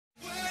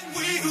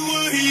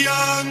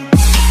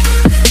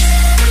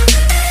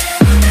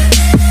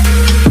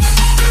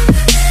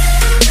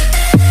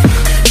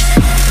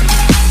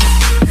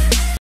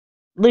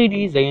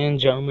Ladies and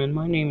gentlemen,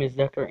 my name is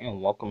Decker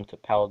and welcome to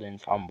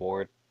Paladins. I'm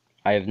bored.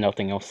 I have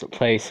nothing else to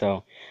play,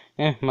 so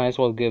might as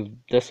well give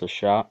this a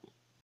shot.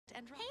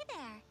 Hey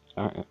there.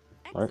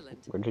 Alright,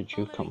 where did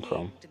you come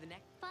from?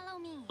 Follow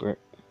me. Where,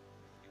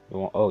 you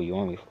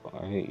want me?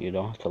 Alright, you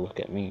don't have to look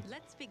at me.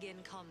 Let's begin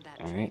combat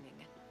Alright.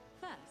 training.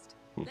 First,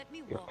 let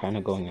me You're walk kind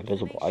of through going some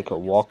invisible. I information could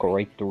on your walk screen.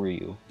 right through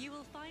you. You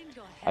will find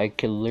your I health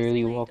could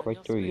literally displayed walk on right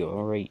your through you. screen.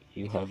 Alright,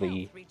 you If your have a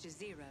health reaches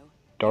zero,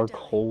 dark you're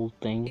done. hole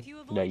thing If you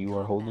avoid that you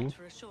are combat holding.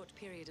 for a short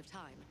period of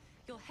time,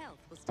 your health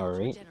will start to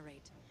Alright.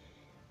 regenerate.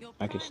 Your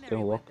I can primary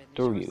still walk weapon is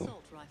through your you.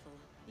 assault rifle.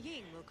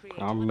 Ying will create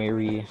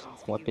Primary wonderful illusions for you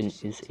to weapon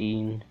shoot. is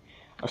an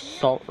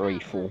assault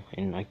rifle,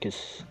 and I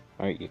guess.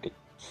 Alright, you could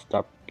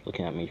stop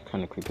looking at me. You're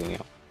kind of creeping me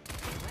out.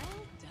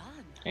 Well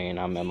done. And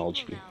I'm Ying will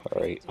MLG. now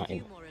Alright, create a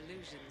few more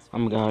illusions for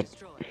I'm you to God.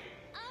 destroy.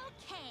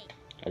 Okay.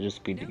 I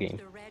just beat the Note game.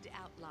 the red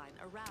outline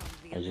around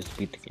the I just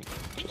beat the game.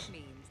 illusions. This Just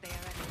means they are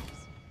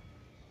enemies.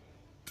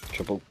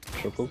 triple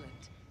Excellent.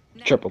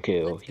 Now, kill. let's go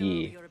over Yeah.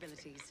 your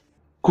abilities.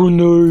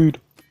 Grenade.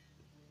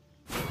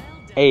 Well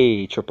done.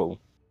 Hey, triple.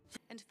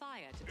 And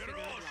fire to trigger a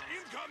blast.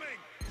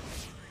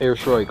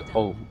 Airstrike.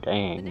 Oh, The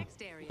dang. next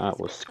area That is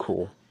a was bit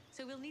cool. further,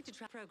 so we'll need to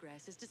track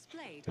progress is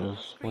displayed on your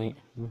Just screen.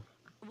 wait.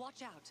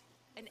 Watch out.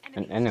 An An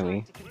enemy is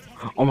enemy. trying to contest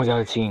Oh my the god,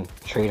 objective. team.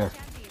 Traitor.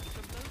 Champions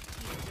from both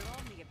teams are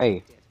on the Hey.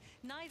 objective.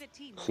 Neither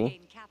team will See?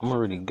 gain capture I'm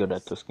already good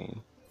at progress. this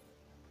game.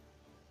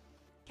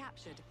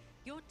 Captured,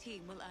 your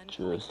team will earn Just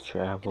points,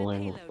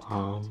 traveling and a with payload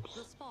card bombs.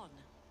 will spawn.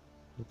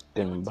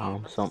 Gonna Your team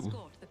bomb must something.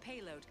 escort the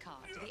payload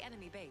card to the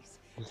enemy base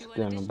Just to earn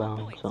gonna additional bomb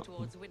points something.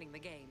 towards winning the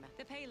game.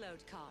 The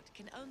payload card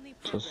can only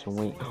Just progress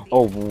wait. towards the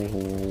Oh, enemy base.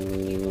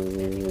 You must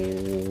then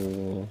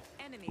again.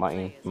 Enemy my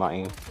players aim. can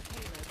hold the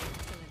payload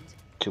excellent.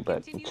 Too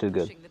bad. Continue Too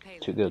good. pushing the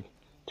payload.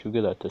 Too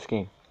good at this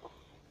game.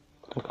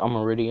 Look, I'm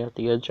already at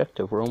the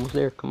objective. We're almost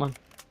there. Come on.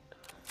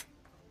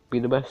 Be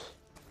the best.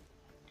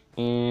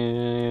 And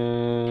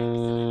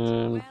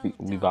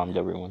we bombed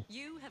everyone.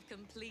 You have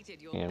completed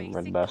your And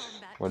we're the basic best.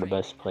 combat We're the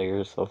best training.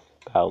 players of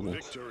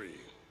Paladins.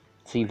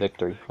 See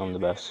victory. I'm the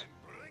best.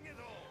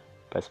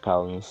 Best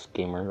Paladins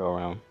gamer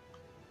around.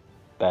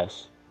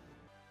 Best.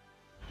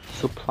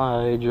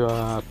 Supply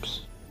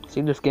drops.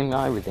 See, this game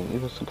got everything.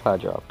 Even supply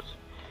drops.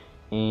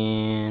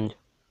 And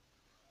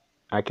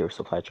accurate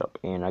supply drop.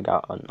 And I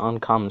got an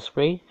uncommon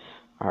spray.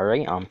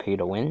 Alright, I'm pay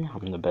to win.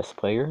 I'm the best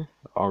player.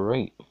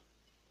 Alright.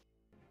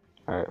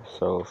 Alright,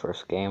 so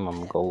first game I'm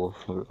gonna go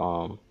with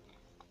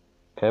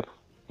Pip,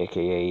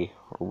 aka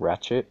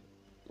Ratchet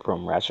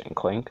from Ratchet and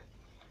Clank,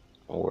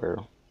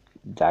 or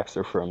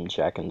Daxter from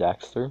Jack and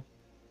Daxter.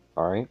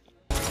 Alright.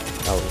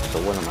 Oh, so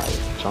what am I?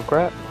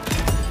 Junkrat?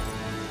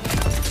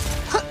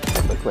 I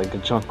look like a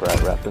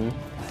Junkrat rapping,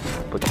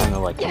 but kinda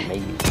like a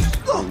maze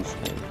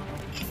thing.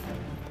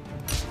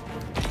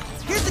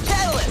 Here's the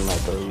catalyst! I'm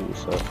like, oh,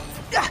 so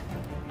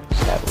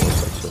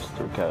catalyst, that's just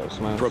through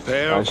catalyst, man.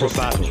 Prepare I for just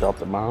battle. drop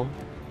the bomb,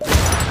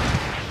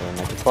 and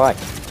I can fly.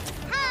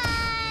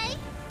 Hi.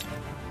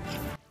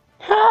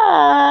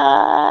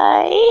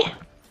 Hi!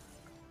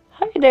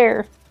 Hi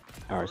there!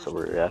 Alright, so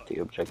we're at the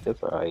objective.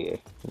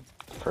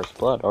 First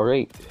blood,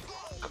 alright.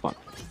 Come on.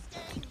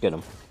 Get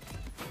him.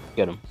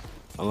 Get him.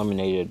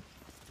 Eliminated.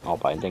 Oh,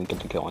 but I didn't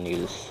get the kill. I need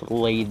to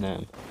slay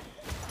them.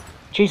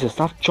 Jesus,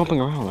 stop jumping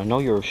around. I know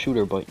you're a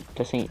shooter, but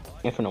this ain't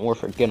Infinite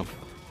Warfare. Get him.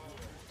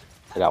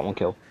 I got one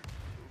kill.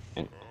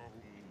 And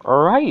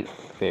alright,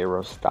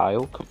 Pharaoh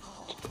style.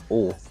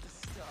 Oh,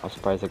 I'm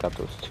surprised I got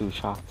those 2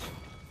 shots.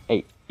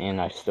 Hey,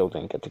 and I still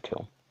didn't get the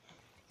kill.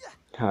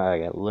 I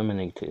got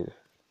eliminated.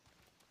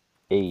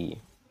 Hey.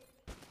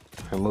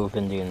 Remove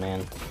Indian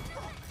man.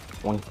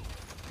 One.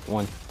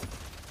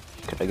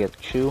 Could I get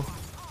 2?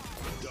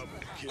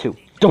 2.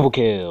 Double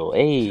kill!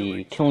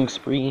 Hey, killing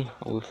spree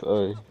with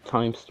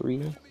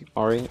 ×3.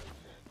 Alright.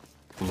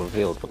 I'm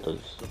revealed. What does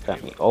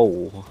that mean?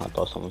 Oh, I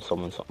thought someone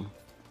summoned something.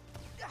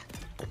 Hey,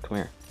 come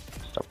here.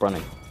 Stop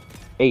running.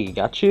 Hey,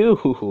 got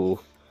you!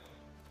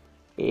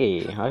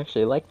 Hey, I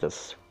actually like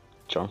this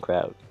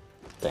Junkrat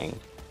thing.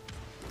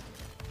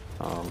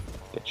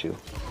 Get you.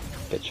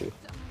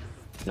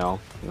 No,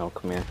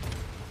 come here.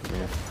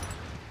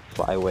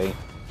 Fly away.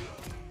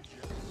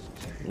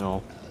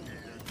 No.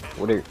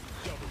 What are you?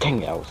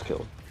 Dang it, I was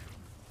killed.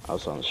 I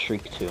was on a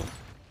streak too.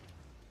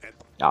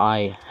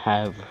 I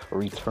have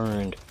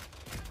returned.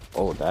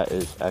 Oh, that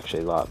is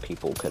actually a lot of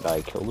people. Could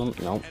I kill them?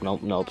 Nope.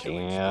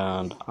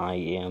 And I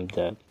am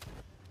dead.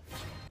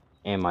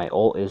 And my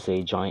ult is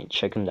a giant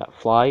chicken that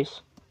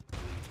flies.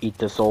 Eat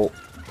this ult.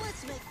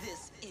 Let's make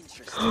this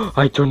interesting.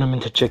 I turn them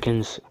into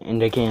chickens,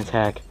 and they can't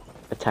attack.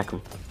 Attack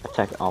them.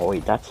 Oh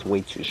wait, that's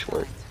way too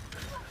short.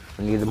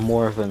 I need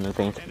more of an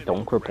advantage.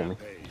 Don't cripple me.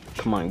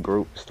 Come on,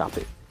 Groot. Stop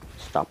it.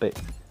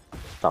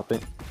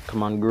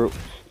 Come on, Groot.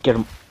 Get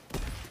him.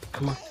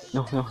 Come on.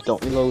 No,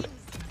 don't reload.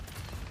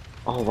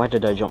 Oh, why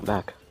did I jump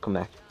back? Come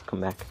back.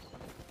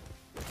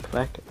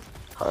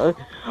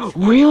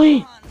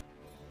 Really?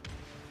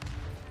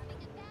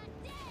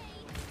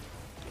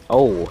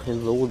 Oh,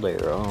 hello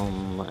there.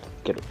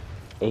 Get him.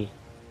 Hey.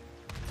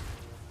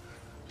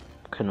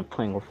 kind of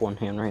playing with one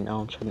hand right now.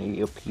 I'm trying to eat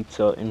a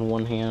pizza in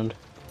one hand,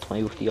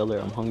 play with the other.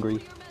 I'm hungry.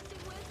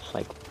 It's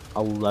like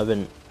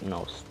 11,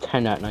 no, it's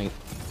 10 at night.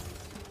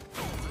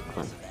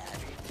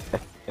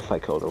 If I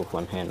killed her with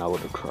one hand, I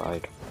would have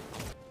cried.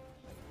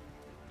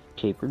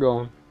 Keep her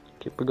going.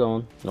 Keep her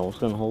going. No one's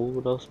gonna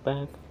hold us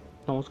back.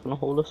 No one's gonna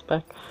hold us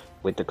back.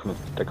 Wait, they're coming.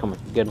 They're coming.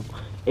 Get them.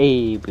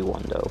 Hey, we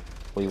won though.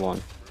 We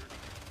won.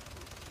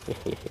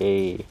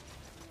 Hey.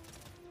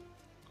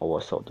 Oh,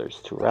 so there's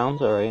 2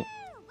 rounds. All right.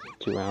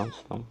 2 rounds.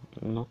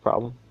 No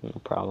problem. No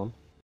problem.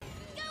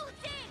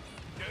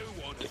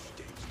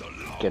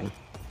 Get him.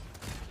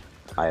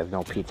 I have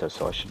no pizza,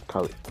 so I should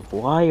probably.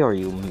 Why are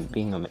you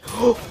being a?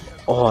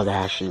 Oh,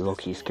 that actually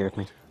low-key scared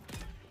me.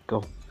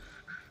 Go.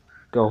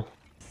 Go.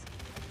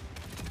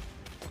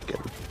 Get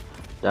him.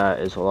 That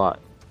is a lot.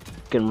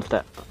 Get him with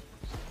that.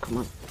 Come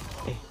on.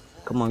 Hey.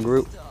 Come on,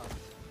 group.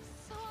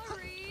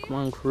 Come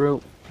on,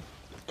 group.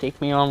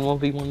 Take me on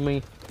 1v1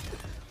 me.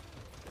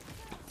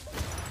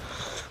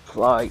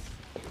 Fly.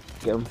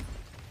 Get him.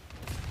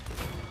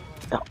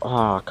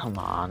 Oh, come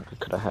on. I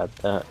could have had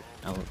that.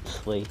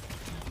 Honestly.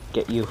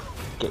 Get you.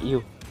 Get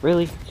you.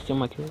 Really? Steal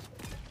my kill?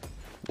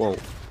 Whoa.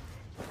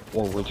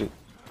 Whoa, would you?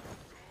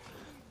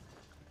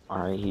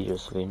 Alright, he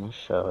just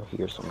finished.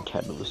 Here's some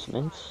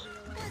catalysts.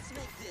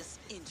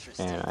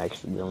 And I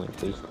accidentally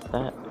wasted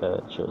that.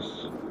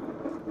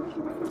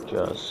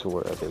 Just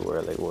where are they?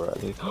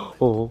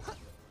 Oh.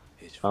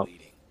 Oh.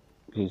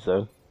 He's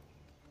there.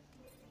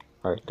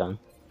 Alright, done.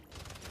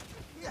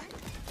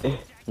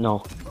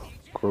 No.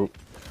 Group.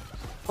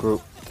 Come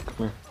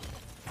here.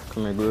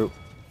 Come here, group.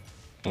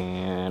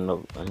 And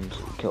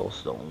kill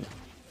stone.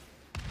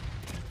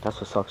 That's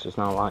what sucks. There's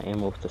not a lot of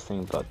ammo with the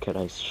same, but could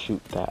I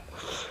shoot that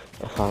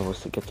if I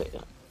was to get the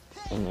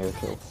in there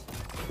kill?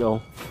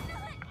 Go.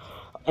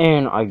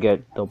 And I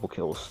get double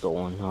kill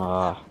stolen.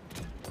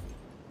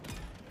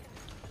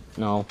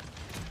 No.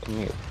 Come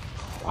here.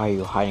 Why are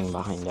you hiding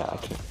behind that? I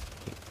can't.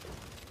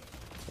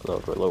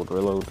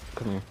 Reload.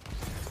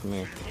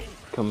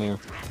 Come here.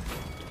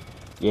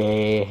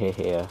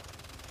 Yeah.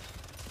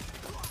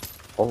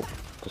 Oh,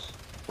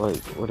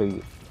 wait, what are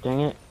you? Dang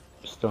it.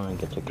 Still didn't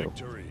get to kill.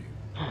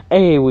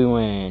 Hey, we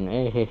win.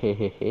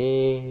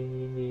 Hey,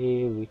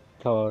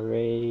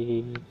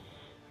 victory.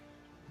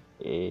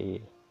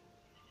 Hey.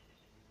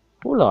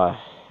 Who the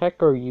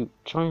heck are you?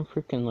 Giant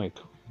freaking like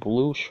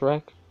blue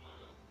Shrek?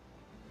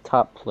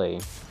 Top play.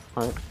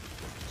 Alright.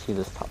 See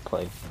this top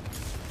play.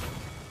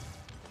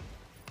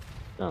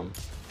 I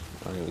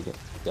need to get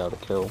out a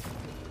kill.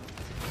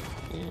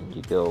 And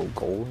you go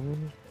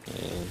golden.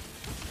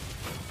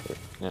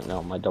 And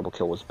no, my double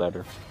kill was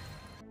better.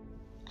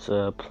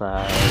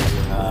 Supply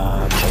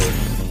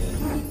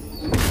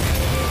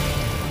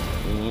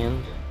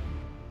and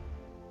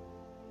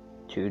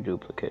 2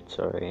 duplicates.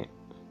 Alright.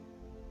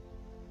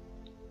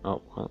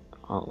 Oh,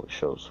 it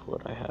shows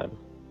what I had.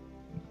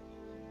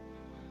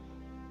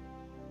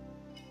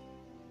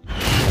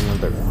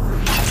 Another.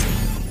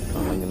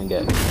 What am I gonna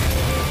get?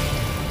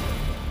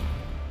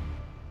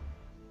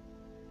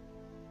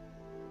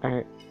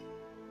 Alright.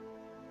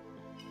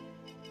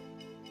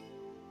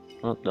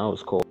 Oh, that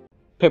was cool.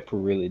 Pip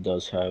really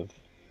does have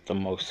the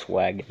most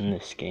swag in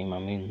this game. I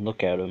mean,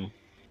 look at him.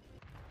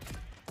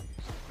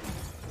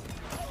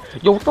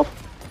 Yo, what the?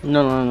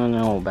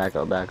 No. Back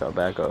up.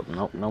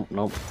 Nope.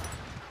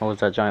 What was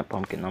that giant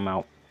pumpkin? I'm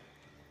out.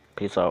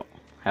 Peace out.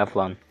 Have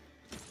fun.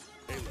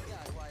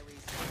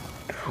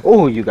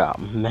 Oh, you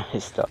got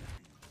messed up.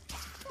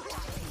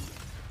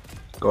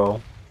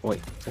 Go.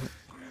 Wait.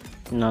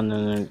 No.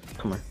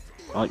 Come here.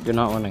 Oh, you're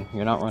not running.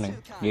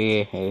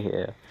 Yeah.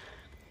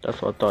 That's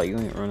what I thought. You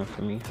ain't running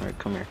for me. Alright,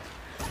 come here.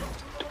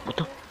 What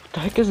the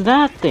heck is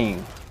that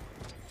thing?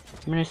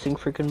 Menacing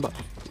freaking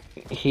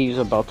he's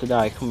about to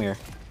die. Come here.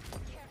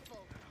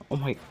 Oh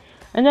my.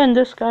 And then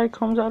this guy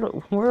comes out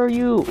of. Where are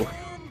you?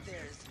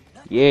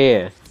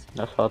 Yeah.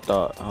 That's what I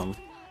thought.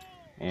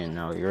 And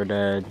now you're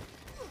dead.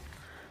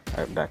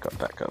 Alright, back up.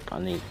 I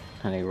need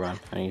to run.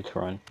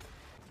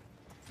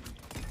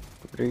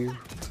 What are you?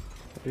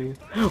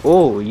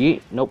 Oh, yeah.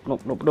 Nope.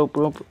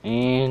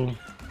 And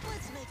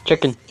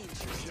chicken.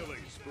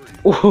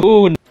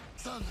 Ooh.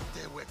 Come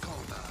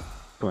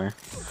here.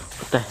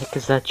 What the heck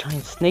is that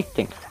giant snake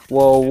thing?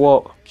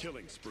 Whoa.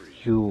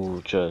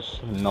 You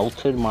just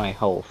melted my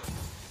health.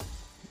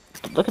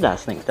 Look at that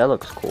snake. That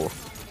looks cool.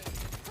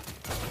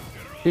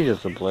 He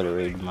just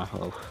obliterated my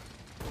health.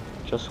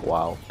 Just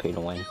wow. Pay to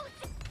win.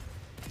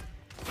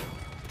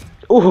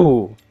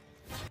 Ooh.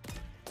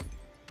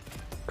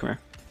 Come here.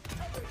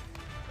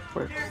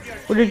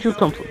 Where did you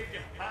come from?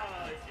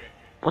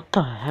 What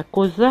the heck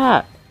was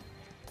that?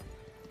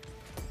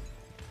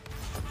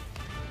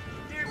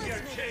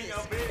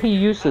 He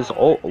used his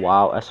ult.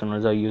 Wow, as soon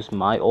as I used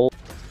my ult.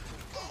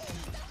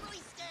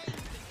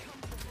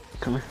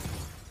 Come here.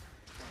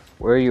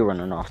 Where are you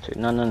running off to?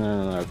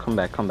 No. Come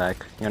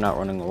back. You're not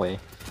running away.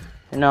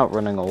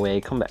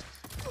 Come back.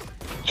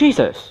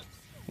 Jesus.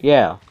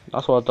 Yeah,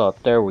 that's what I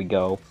thought. There we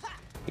go.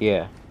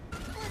 Yeah.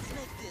 Let's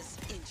make this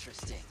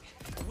interesting.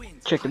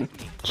 Chicken.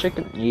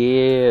 Chicken,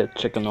 yeah,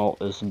 chicken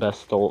ult is the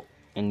best ult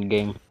in the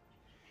game.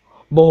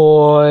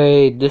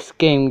 Boy, this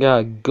game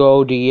got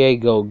go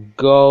Diego,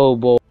 go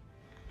boy.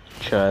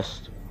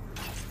 Chest.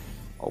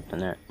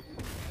 Open it.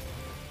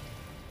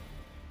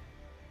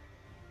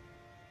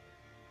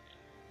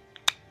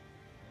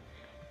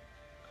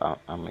 I'm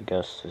gonna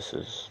guess this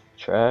is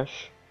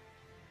trash.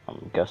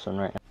 I'm guessing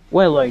right now.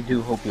 Well, I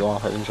do hope you all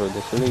have enjoyed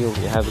this video. If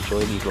you have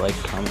enjoyed, leave a like,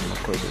 comment, and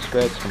of course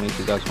subscribe. Tell me if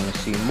you guys want to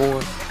see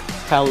more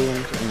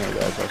Paladins. And yeah,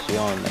 guys, I'll see you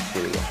all in the next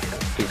video.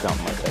 Peace out,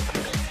 my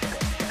Deckers.